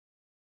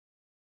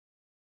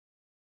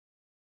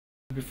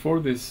before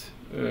this,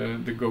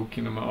 the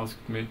GoKinema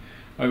asked me,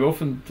 I've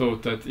often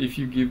thought that if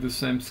you give the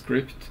same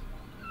script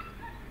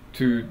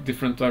to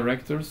different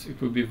directors,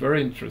 it will be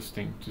very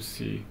interesting to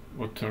see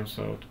what turns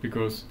out,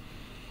 because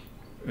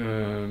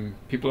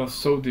people are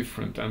so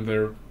different, and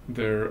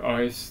their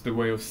eyes, the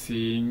way of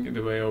seeing,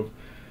 the way of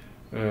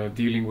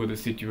dealing with the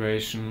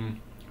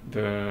situation,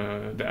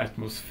 the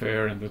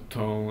atmosphere and the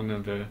tone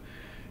and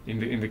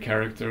in the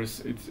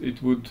characters,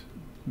 it would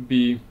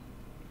be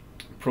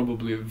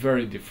probably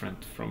very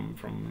different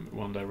from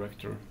one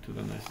director to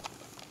the next.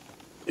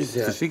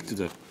 Försiktigt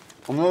där.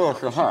 Om jag gör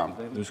så här.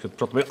 Du ska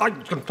prata med... Aj,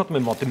 ska prata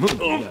med mat i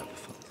munnen.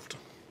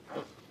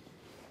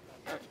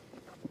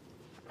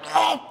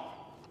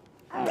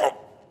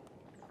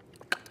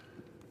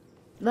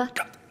 Va?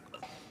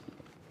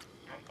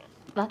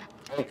 Va?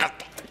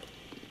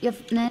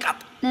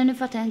 Nej, nu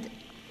fattar jag inte.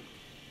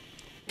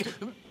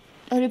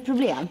 Har du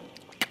problem?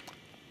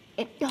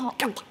 Ja,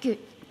 åh gud.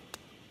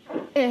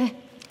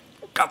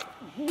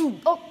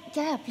 Åh,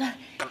 jävlar.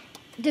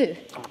 Du,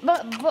 va?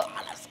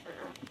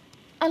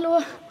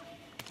 Hallå?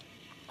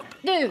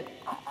 Du!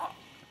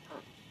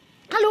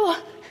 Hallå?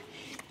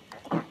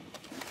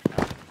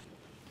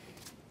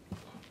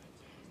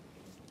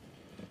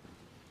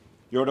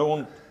 Gör det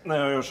ont när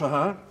jag gör så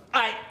här?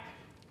 Aj!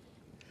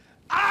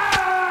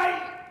 Aj!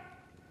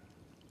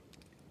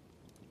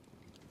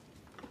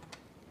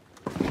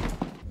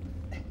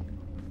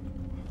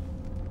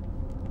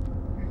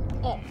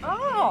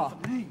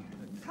 Nej.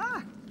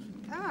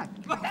 Tack.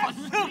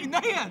 Lugna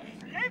er!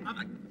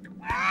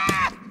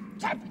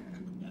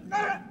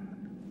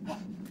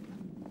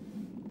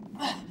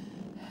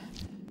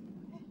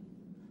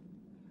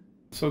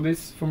 So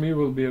this, for me,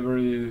 will be a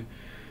very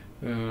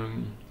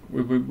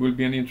will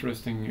be an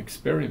interesting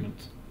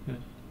experiment. Yeah.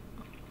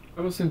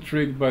 I was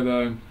intrigued by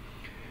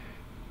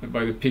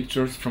the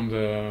pictures from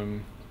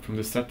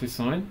the set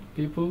design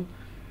people.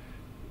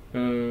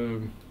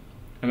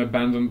 An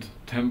abandoned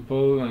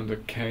temple and a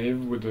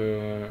cave with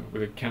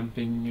a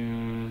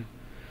camping.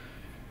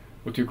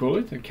 What do you call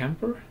it? A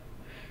camper.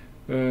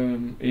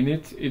 In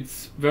it,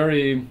 it's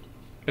very.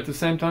 At the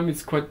same time,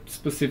 it's quite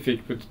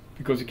specific, but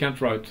because you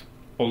can't write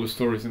all the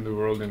stories in the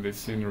world in this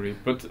scenery,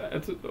 but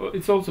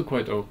it's also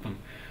quite open.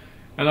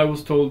 And I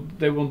was told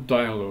they want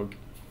dialogue,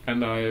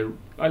 and I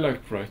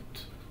like to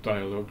write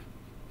dialogue.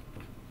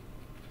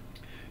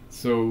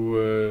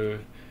 So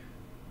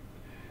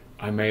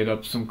I made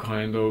up some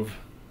kind of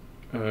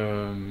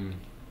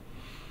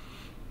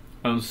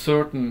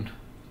uncertain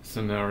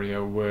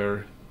scenario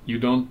where you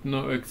don't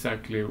know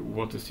exactly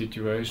what the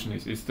situation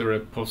is. Is there a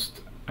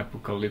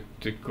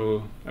post-apocalyptic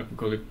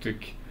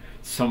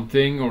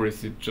something, or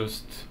is it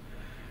just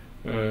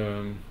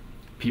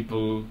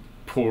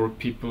poor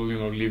people,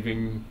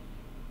 living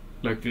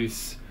like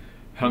this,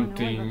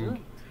 hunting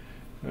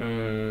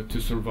to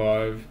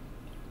survive?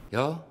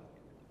 Ja.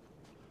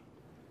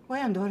 Och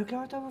ändå har du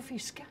klarat av att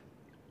fiska.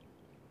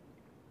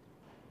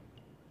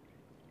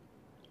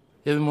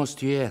 Ja, vi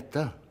måste ju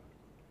äta.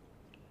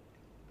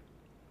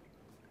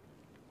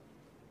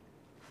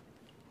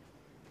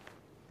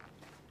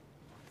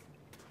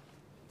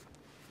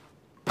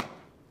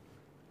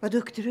 Vad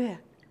duktig du är.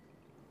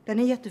 Den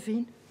är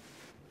jättefin.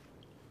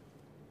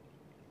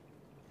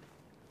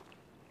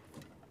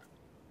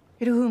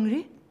 Är du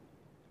hungrig?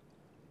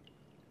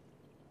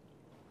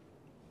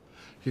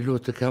 Det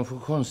låter kanske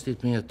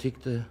konstigt, men jag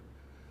tyckte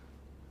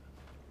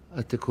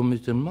att det kom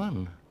ut en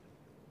man.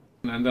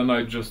 And then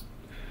I just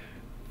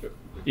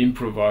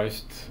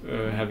improvised,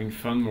 having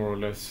fun more or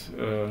less,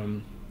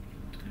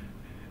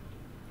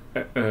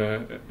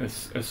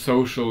 a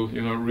social,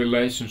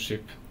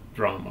 relationship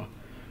drama.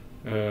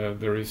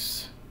 There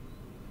is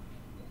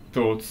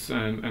thoughts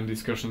and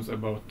discussions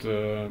about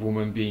a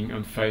woman being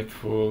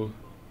unfaithful,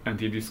 and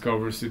he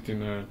discovers it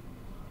in a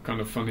kind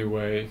of funny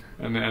way,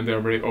 and they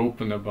are very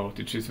open about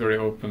it. She's very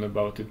open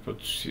about it,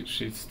 but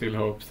she still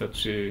hopes that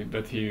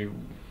he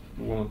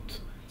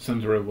won't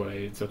send her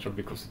away, etc.,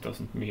 because it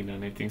doesn't mean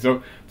anything.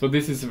 So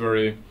this is a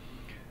very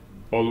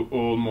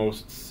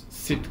almost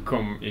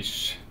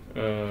sitcom-ish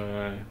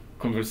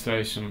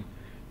conversation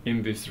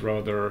in this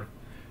rather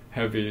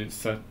heavy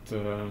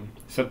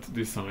set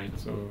design.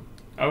 So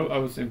I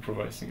was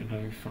improvising and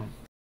having fun.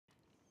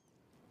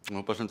 Jag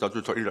hoppas inte att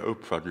du tar illa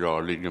upp för att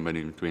jag ligger med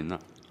din kvinna.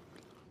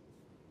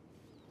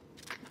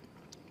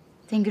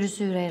 Tänker du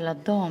sura hela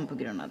dagen på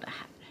grund av det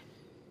här?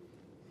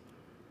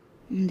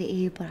 Men det är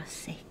ju bara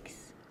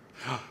sex.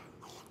 Ja,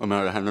 jag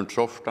menar, det händer inte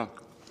så ofta.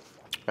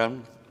 1,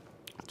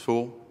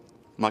 2,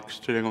 max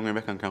 3 gånger i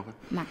veckan kanske.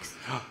 Max.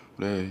 Ja,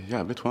 det är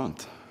jävligt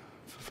skönt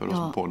för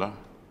oss båda.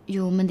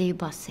 Jo, men det är ju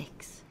bara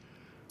sex.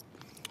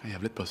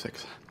 Jävligt bra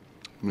sex.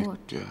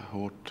 Mycket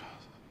hårt,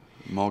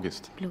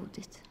 magiskt.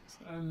 Blodigt.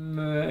 I'm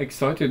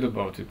excited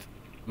about it.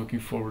 Looking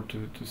forward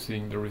to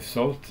seeing the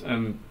result,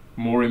 and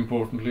more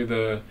importantly,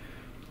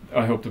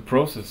 I hope the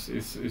process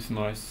is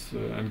nice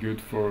and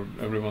good for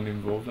everyone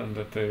involved, and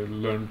that they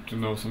learn to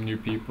know some new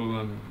people,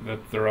 and that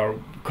there are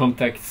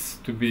contacts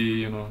to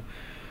be,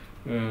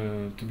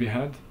 to be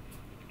had.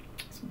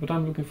 But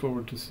I'm looking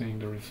forward to seeing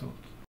the result.